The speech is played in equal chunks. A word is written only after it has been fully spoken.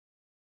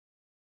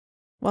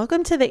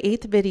Welcome to the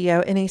 8th video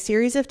in a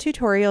series of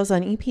tutorials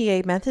on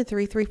EPA Method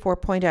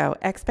 334.0,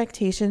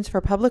 Expectations for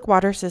Public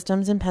Water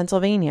Systems in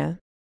Pennsylvania.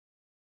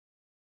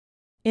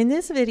 In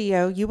this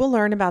video, you will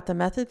learn about the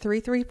Method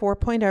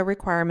 334.0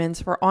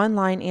 requirements for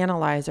online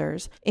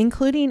analyzers,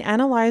 including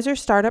analyzer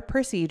startup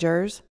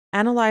procedures,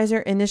 analyzer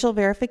initial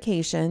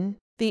verification,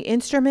 the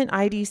instrument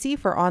IDC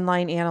for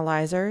online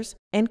analyzers,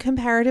 and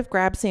comparative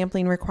grab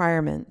sampling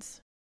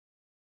requirements.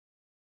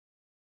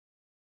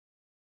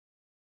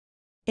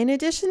 In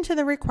addition to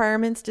the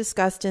requirements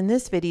discussed in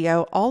this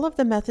video, all of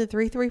the Method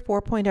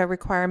 334.0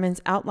 requirements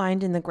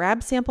outlined in the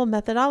grab sample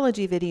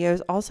methodology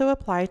videos also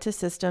apply to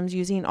systems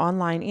using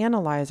online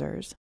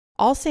analyzers.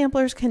 All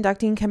samplers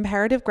conducting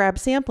comparative grab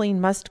sampling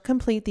must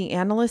complete the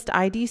analyst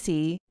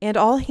IDC, and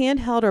all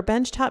handheld or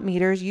benchtop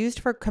meters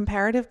used for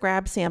comparative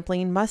grab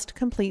sampling must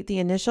complete the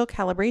initial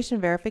calibration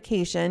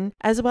verification,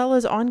 as well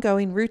as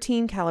ongoing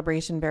routine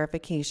calibration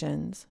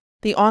verifications.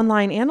 The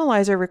online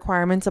analyzer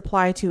requirements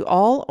apply to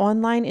all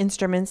online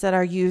instruments that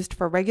are used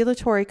for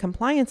regulatory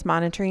compliance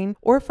monitoring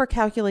or for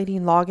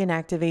calculating log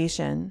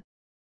inactivation.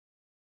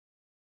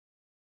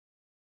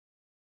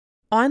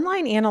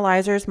 Online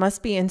analyzers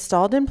must be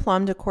installed and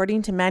plumbed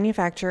according to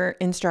manufacturer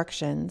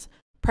instructions.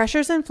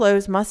 Pressures and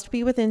flows must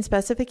be within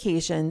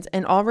specifications,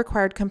 and all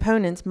required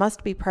components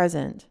must be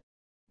present.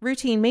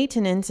 Routine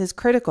maintenance is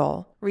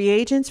critical.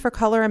 Reagents for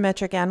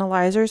colorimetric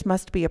analyzers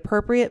must be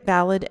appropriate,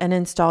 valid, and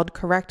installed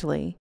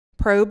correctly.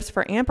 Probes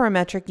for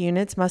amperometric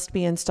units must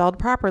be installed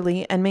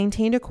properly and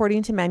maintained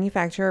according to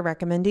manufacturer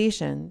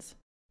recommendations.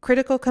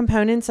 Critical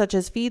components such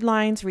as feed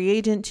lines,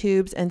 reagent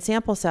tubes, and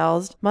sample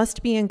cells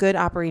must be in good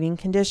operating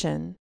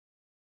condition.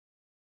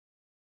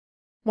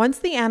 Once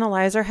the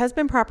analyzer has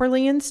been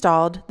properly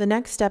installed, the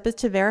next step is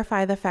to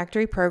verify the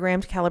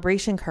factory-programmed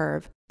calibration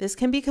curve. This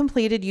can be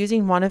completed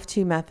using one of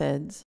two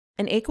methods.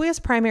 An aqueous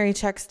primary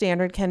check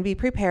standard can be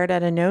prepared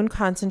at a known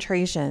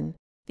concentration.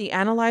 The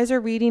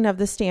analyzer reading of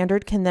the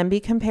standard can then be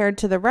compared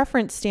to the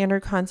reference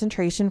standard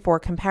concentration for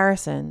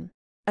comparison.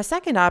 A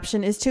second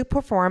option is to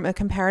perform a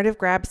comparative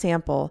grab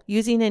sample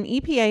using an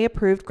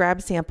EPA-approved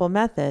grab sample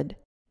method.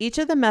 Each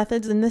of the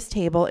methods in this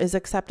table is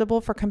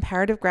acceptable for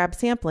comparative grab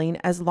sampling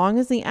as long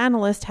as the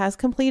analyst has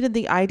completed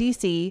the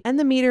IDC and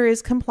the meter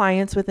is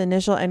compliant with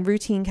initial and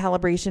routine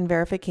calibration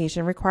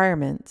verification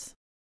requirements.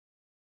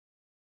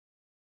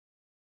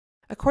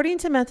 According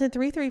to Method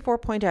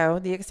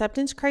 334.0, the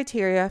acceptance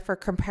criteria for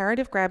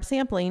comparative grab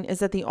sampling is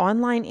that the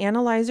online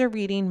analyzer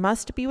reading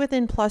must be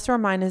within plus or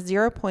minus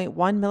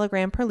 0.1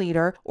 milligram per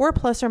liter or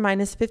plus or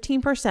minus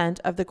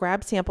 15% of the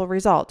grab sample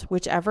result,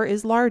 whichever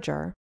is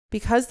larger.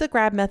 Because the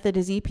grab method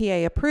is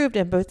EPA approved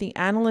and both the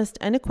analyst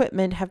and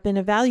equipment have been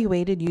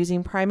evaluated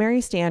using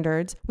primary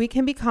standards, we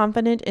can be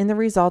confident in the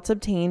results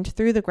obtained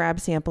through the grab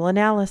sample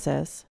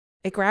analysis.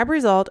 A grab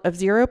result of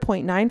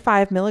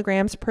 0.95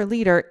 milligrams per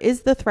liter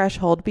is the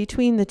threshold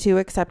between the two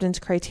acceptance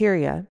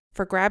criteria.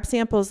 For grab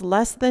samples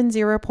less than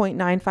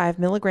 0.95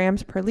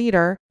 milligrams per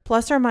liter,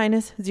 plus or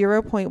minus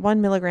 0.1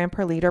 milligram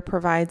per liter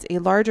provides a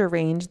larger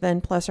range than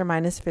plus or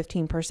minus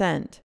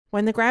 15%.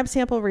 When the grab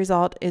sample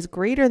result is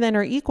greater than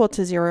or equal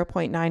to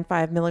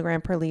 0.95 milligram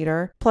per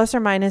liter, plus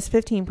or minus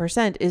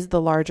 15% is the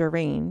larger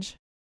range.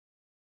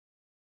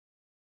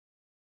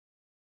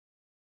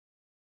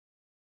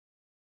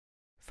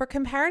 For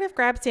comparative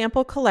grab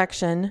sample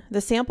collection,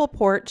 the sample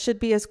port should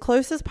be as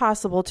close as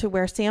possible to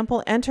where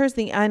sample enters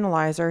the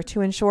analyzer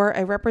to ensure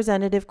a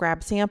representative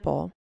grab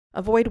sample.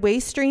 Avoid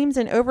waste streams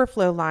and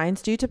overflow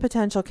lines due to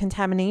potential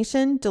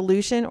contamination,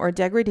 dilution, or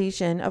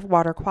degradation of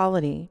water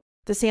quality.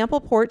 The sample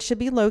port should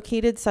be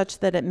located such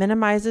that it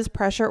minimizes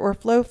pressure or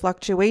flow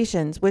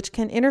fluctuations, which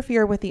can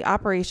interfere with the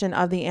operation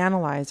of the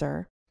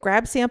analyzer.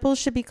 Grab samples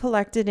should be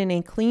collected in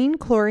a clean,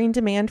 chlorine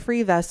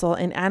demand-free vessel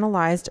and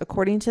analyzed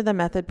according to the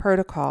method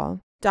protocol.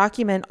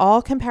 Document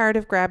all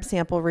comparative grab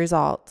sample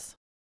results.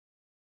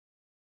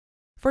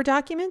 For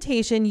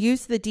documentation,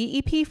 use the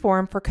DEP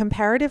form for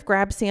comparative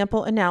grab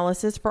sample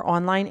analysis for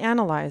online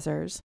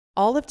analyzers.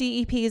 All of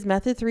DEP's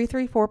Method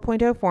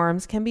 334.0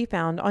 forms can be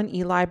found on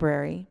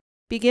eLibrary.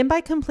 Begin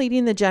by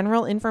completing the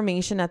general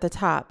information at the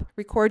top.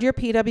 Record your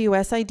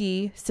PWS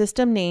ID,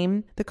 system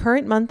name, the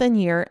current month and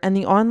year, and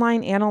the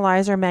online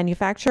analyzer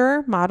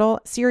manufacturer, model,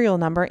 serial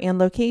number, and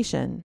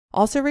location.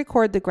 Also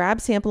record the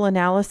grab sample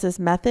analysis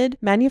method,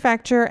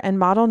 manufacturer, and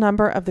model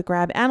number of the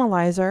grab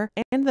analyzer,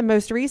 and the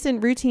most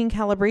recent routine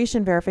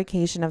calibration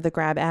verification of the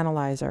grab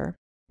analyzer.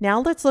 Now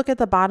let's look at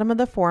the bottom of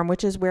the form,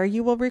 which is where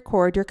you will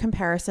record your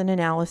comparison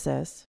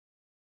analysis.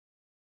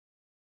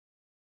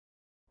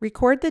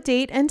 Record the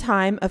date and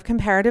time of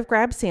comparative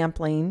grab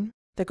sampling,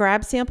 the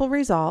grab sample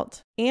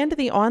result, and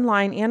the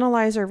online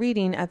analyzer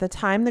reading at the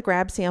time the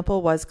grab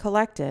sample was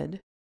collected.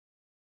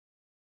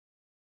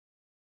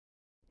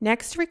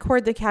 Next,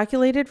 record the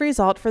calculated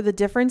result for the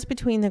difference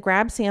between the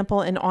grab sample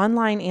and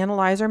online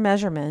analyzer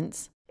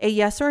measurements, a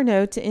yes or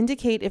no to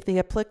indicate if the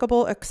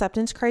applicable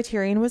acceptance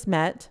criterion was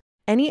met,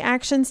 any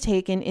actions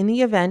taken in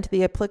the event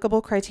the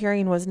applicable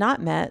criterion was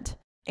not met,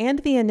 and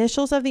the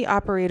initials of the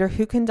operator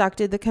who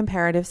conducted the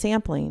comparative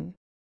sampling.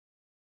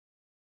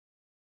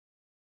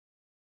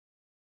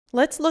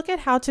 Let's look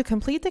at how to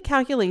complete the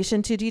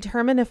calculation to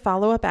determine if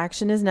follow-up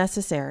action is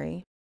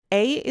necessary.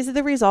 A is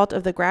the result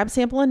of the grab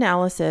sample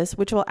analysis,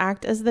 which will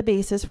act as the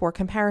basis for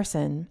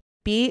comparison.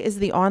 B is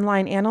the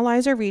online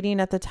analyzer reading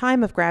at the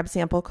time of grab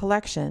sample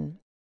collection.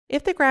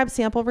 If the grab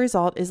sample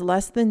result is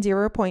less than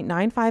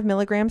 0.95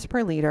 milligrams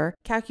per liter,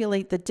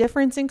 calculate the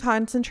difference in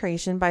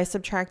concentration by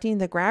subtracting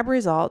the grab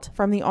result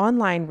from the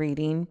online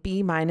reading,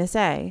 B minus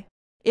A.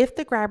 If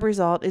the grab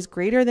result is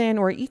greater than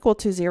or equal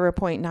to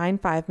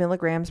 0.95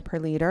 milligrams per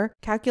liter,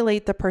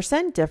 calculate the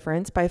percent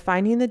difference by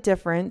finding the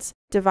difference,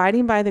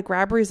 dividing by the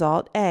grab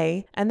result,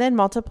 A, and then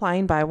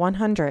multiplying by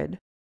 100.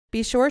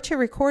 Be sure to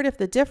record if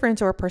the difference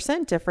or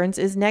percent difference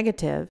is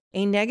negative.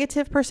 A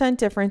negative percent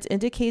difference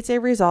indicates a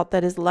result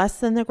that is less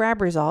than the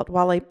grab result,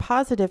 while a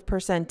positive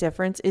percent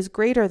difference is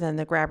greater than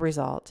the grab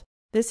result.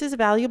 This is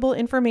valuable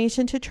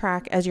information to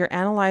track as your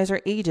analyzer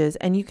ages,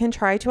 and you can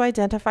try to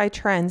identify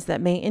trends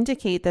that may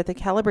indicate that the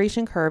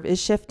calibration curve is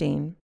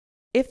shifting.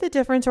 If the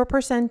difference or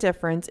percent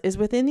difference is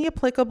within the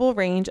applicable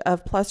range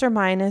of plus or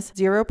minus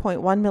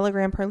 0.1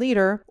 milligram per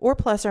liter or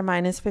plus or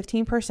minus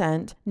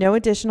 15%, no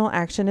additional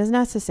action is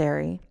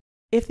necessary.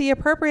 If the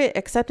appropriate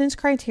acceptance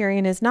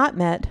criterion is not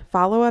met,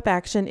 follow-up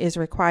action is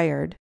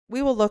required.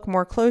 We will look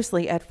more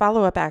closely at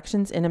follow-up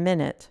actions in a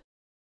minute.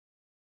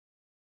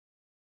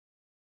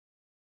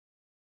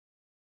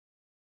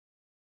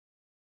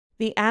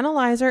 The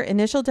Analyzer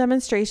Initial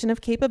Demonstration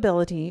of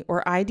Capability,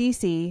 or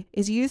IDC,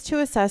 is used to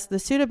assess the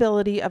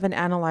suitability of an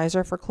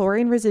analyzer for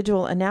chlorine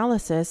residual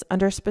analysis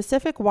under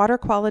specific water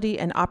quality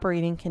and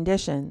operating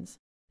conditions.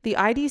 The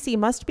IDC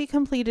must be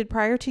completed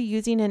prior to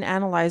using an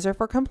analyzer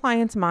for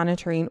compliance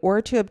monitoring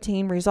or to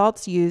obtain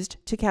results used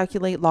to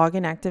calculate log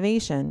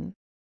inactivation.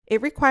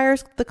 It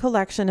requires the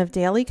collection of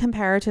daily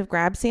comparative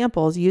grab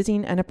samples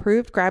using an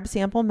approved grab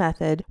sample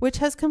method, which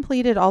has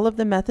completed all of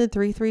the Method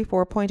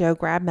 334.0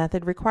 grab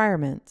method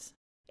requirements.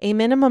 A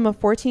minimum of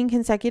 14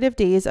 consecutive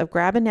days of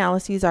grab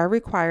analyses are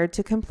required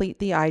to complete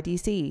the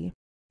IDC.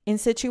 In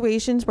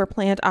situations where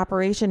plant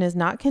operation is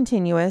not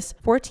continuous,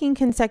 14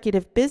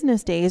 consecutive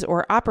business days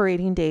or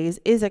operating days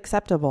is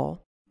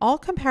acceptable. All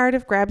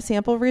comparative grab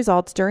sample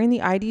results during the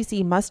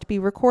IDC must be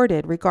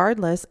recorded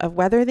regardless of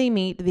whether they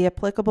meet the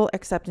applicable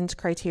acceptance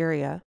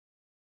criteria.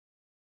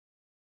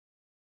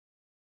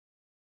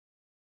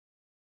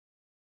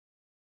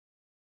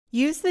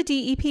 Use the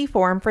DEP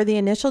form for the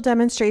initial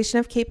demonstration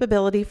of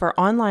capability for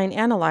online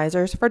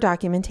analyzers for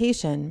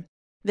documentation.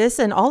 This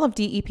and all of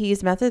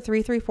DEP's Method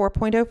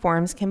 334.0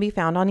 forms can be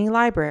found on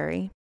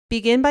eLibrary.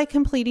 Begin by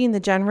completing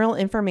the general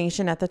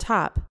information at the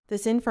top.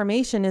 This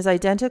information is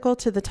identical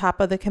to the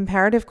top of the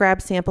Comparative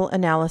Grab Sample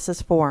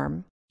Analysis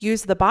form.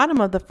 Use the bottom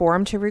of the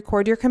form to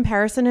record your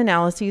comparison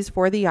analyses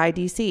for the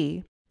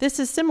IDC. This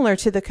is similar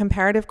to the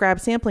Comparative Grab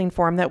Sampling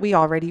form that we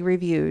already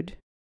reviewed.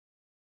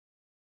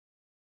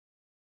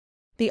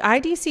 The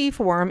IDC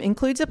form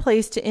includes a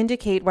place to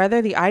indicate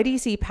whether the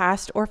IDC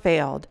passed or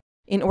failed.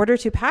 In order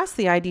to pass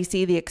the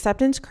IDC, the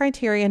acceptance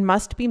criterion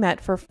must be met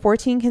for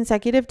 14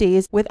 consecutive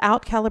days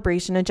without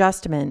calibration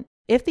adjustment.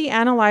 If the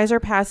analyzer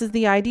passes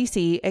the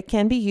IDC, it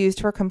can be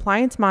used for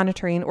compliance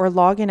monitoring or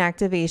log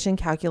inactivation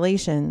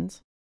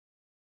calculations.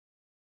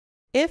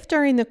 If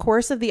during the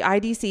course of the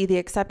IDC the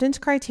acceptance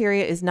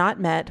criteria is not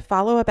met,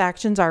 follow-up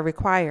actions are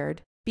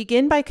required.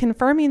 Begin by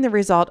confirming the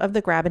result of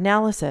the grab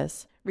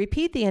analysis.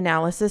 Repeat the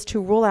analysis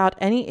to rule out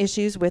any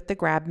issues with the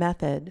grab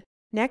method.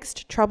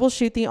 Next,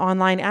 troubleshoot the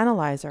online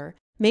analyzer.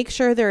 Make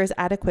sure there is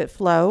adequate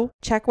flow,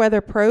 check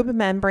whether probe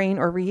membrane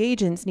or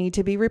reagents need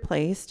to be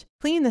replaced,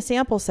 clean the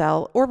sample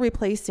cell, or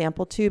replace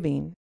sample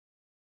tubing.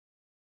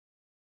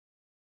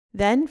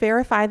 Then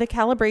verify the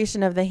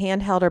calibration of the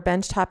handheld or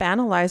benchtop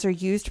analyzer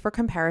used for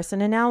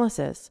comparison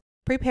analysis.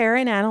 Prepare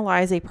and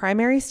analyze a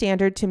primary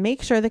standard to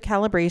make sure the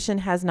calibration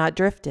has not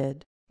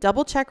drifted.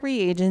 Double-check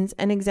reagents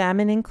and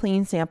examine and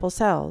clean sample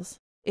cells.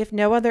 If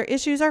no other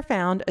issues are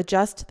found,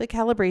 adjust the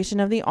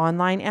calibration of the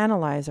online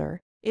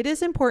analyzer. It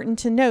is important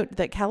to note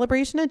that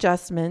calibration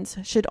adjustments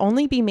should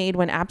only be made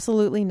when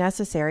absolutely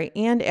necessary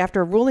and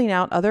after ruling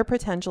out other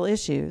potential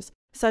issues,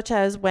 such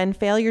as when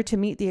failure to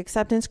meet the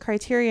acceptance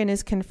criterion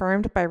is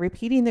confirmed by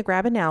repeating the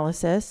grab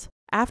analysis,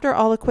 after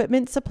all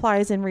equipment,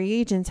 supplies, and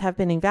reagents have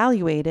been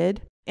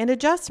evaluated, and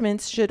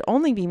adjustments should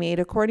only be made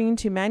according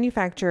to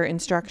manufacturer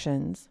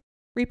instructions.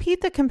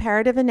 Repeat the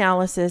comparative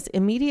analysis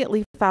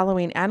immediately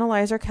following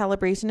analyzer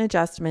calibration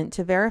adjustment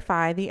to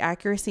verify the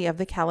accuracy of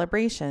the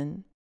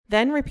calibration.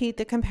 Then repeat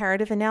the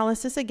comparative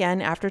analysis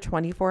again after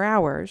 24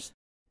 hours.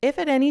 If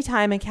at any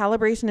time a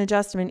calibration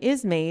adjustment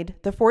is made,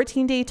 the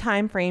 14-day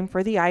time frame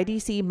for the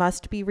IDC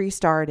must be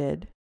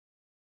restarted.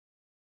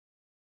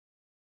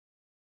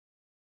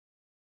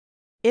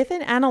 If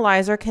an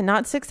analyzer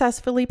cannot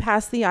successfully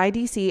pass the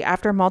IDC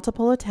after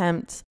multiple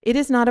attempts, it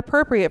is not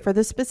appropriate for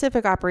the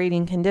specific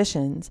operating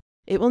conditions.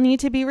 It will need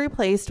to be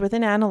replaced with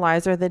an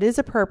analyzer that is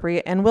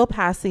appropriate and will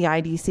pass the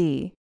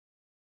IDC.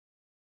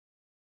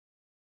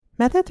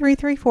 Method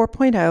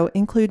 334.0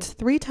 includes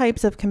 3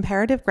 types of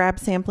comparative grab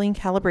sampling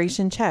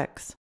calibration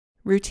checks: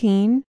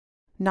 routine,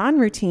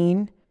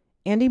 non-routine,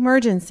 and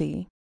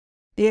emergency.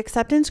 The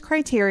acceptance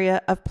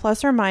criteria of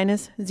plus or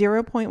minus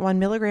 0.1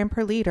 milligram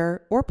per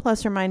liter or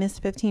plus or minus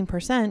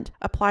 15%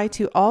 apply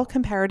to all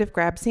comparative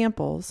grab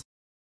samples.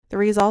 The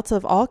results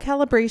of all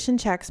calibration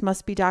checks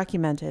must be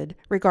documented,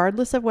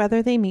 regardless of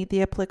whether they meet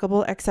the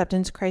applicable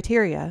acceptance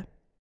criteria.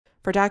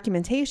 For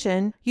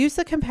documentation, use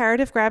the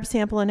Comparative Grab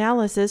Sample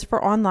Analysis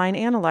for Online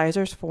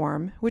Analyzers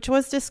form, which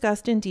was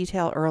discussed in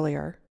detail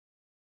earlier.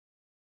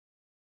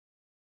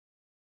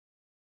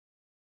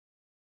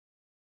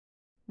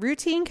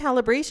 Routine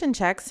calibration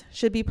checks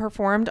should be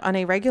performed on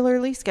a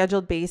regularly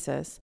scheduled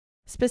basis.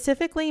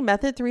 Specifically,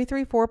 Method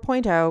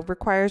 334.0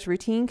 requires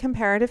routine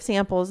comparative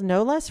samples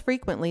no less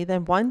frequently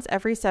than once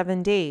every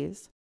 7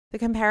 days. The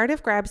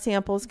comparative grab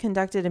samples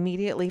conducted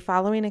immediately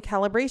following a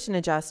calibration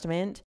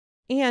adjustment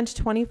and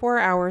 24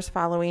 hours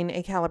following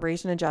a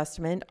calibration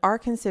adjustment are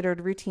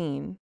considered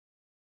routine.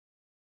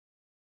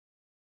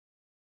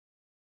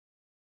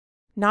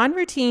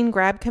 Non-routine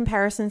grab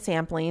comparison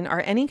sampling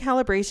are any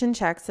calibration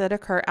checks that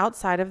occur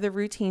outside of the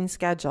routine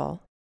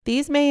schedule.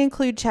 These may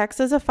include checks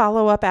as a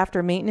follow-up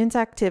after maintenance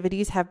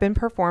activities have been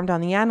performed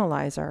on the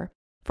analyzer.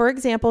 For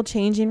example,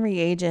 changing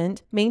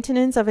reagent,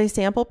 maintenance of a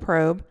sample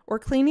probe, or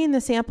cleaning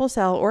the sample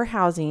cell or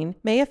housing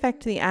may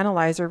affect the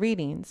analyzer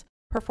readings.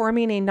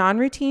 Performing a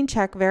non-routine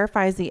check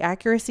verifies the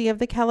accuracy of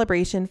the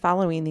calibration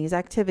following these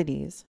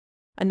activities.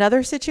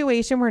 Another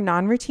situation where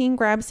non-routine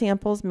grab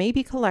samples may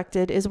be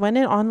collected is when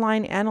an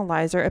online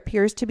analyzer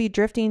appears to be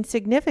drifting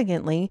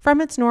significantly from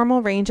its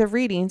normal range of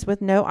readings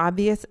with no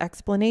obvious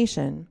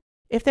explanation.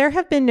 If there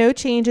have been no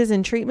changes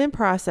in treatment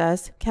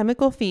process,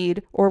 chemical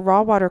feed, or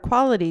raw water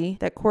quality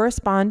that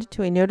correspond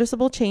to a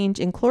noticeable change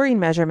in chlorine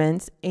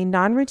measurements, a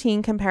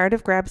non-routine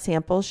comparative grab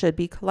sample should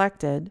be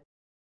collected.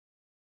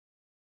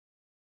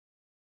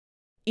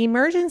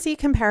 Emergency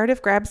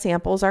comparative grab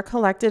samples are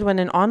collected when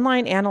an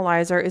online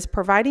analyzer is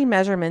providing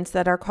measurements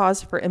that are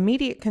cause for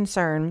immediate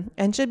concern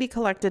and should be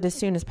collected as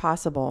soon as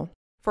possible.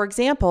 For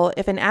example,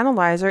 if an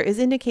analyzer is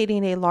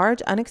indicating a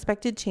large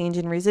unexpected change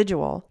in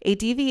residual, a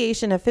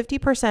deviation of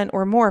 50%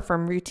 or more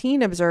from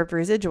routine observed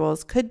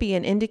residuals could be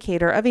an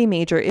indicator of a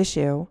major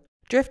issue.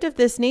 Drift of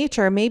this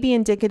nature may be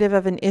indicative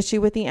of an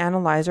issue with the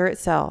analyzer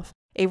itself.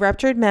 A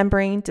ruptured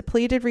membrane,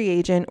 depleted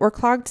reagent, or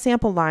clogged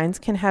sample lines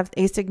can have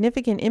a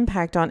significant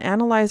impact on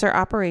analyzer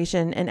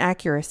operation and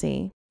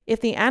accuracy.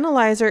 If the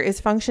analyzer is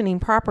functioning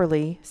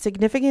properly,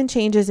 significant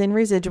changes in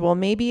residual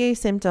may be a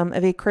symptom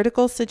of a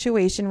critical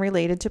situation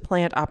related to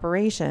plant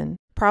operation.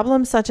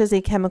 Problems such as a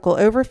chemical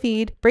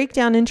overfeed,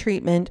 breakdown in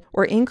treatment,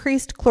 or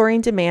increased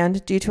chlorine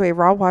demand due to a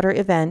raw water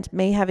event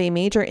may have a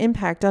major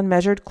impact on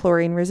measured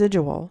chlorine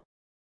residual.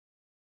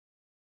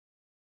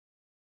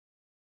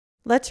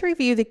 Let's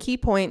review the key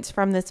points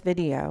from this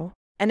video.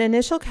 An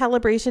initial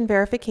calibration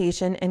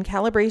verification and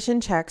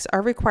calibration checks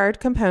are required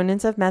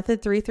components of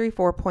Method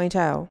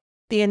 334.0.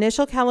 The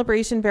initial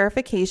calibration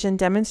verification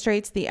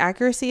demonstrates the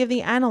accuracy of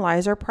the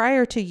analyzer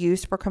prior to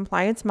use for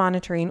compliance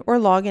monitoring or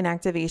log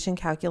inactivation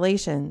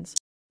calculations.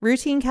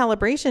 Routine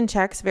calibration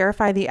checks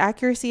verify the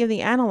accuracy of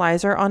the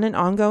analyzer on an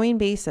ongoing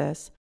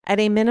basis. At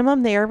a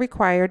minimum, they are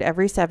required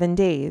every 7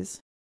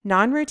 days.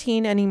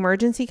 Non-routine and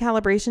emergency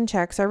calibration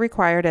checks are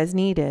required as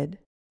needed.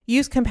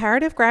 Use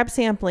comparative grab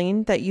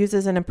sampling that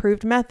uses an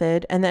approved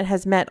method and that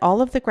has met all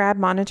of the grab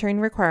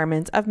monitoring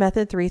requirements of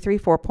Method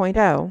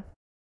 334.0.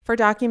 For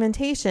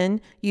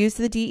documentation, use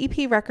the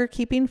DEP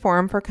record-keeping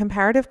form for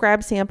comparative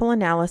grab sample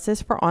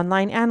analysis for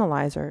online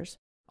analyzers.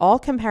 All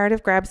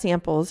comparative grab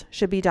samples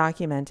should be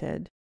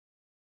documented.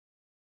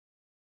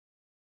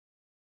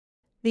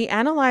 The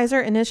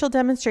analyzer initial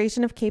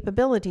demonstration of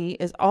capability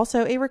is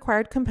also a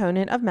required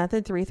component of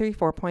Method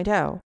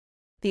 334.0.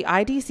 The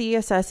IDC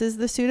assesses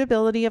the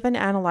suitability of an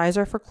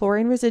analyzer for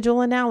chlorine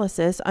residual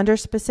analysis under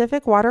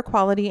specific water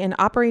quality and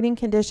operating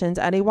conditions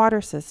at a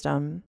water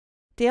system.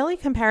 Daily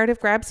comparative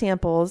grab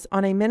samples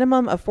on a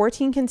minimum of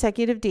 14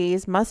 consecutive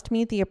days must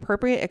meet the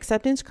appropriate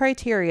acceptance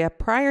criteria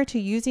prior to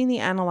using the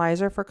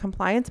analyzer for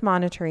compliance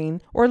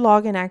monitoring or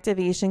log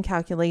inactivation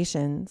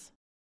calculations.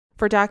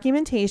 For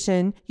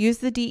documentation, use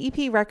the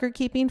DEP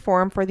record-keeping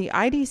form for the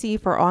IDC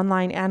for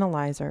online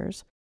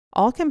analyzers.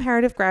 All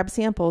comparative grab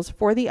samples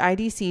for the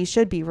IDC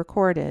should be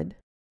recorded.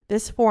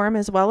 This form,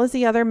 as well as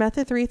the other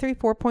Method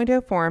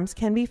 334.0 forms,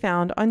 can be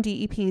found on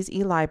DEP's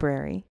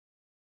eLibrary.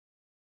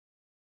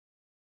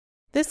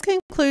 This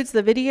concludes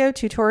the video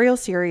tutorial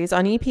series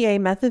on EPA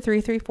Method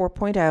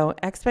 334.0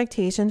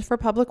 Expectations for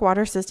Public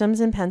Water Systems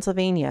in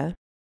Pennsylvania.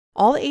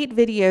 All 8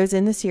 videos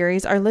in the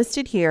series are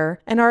listed here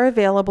and are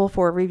available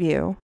for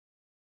review.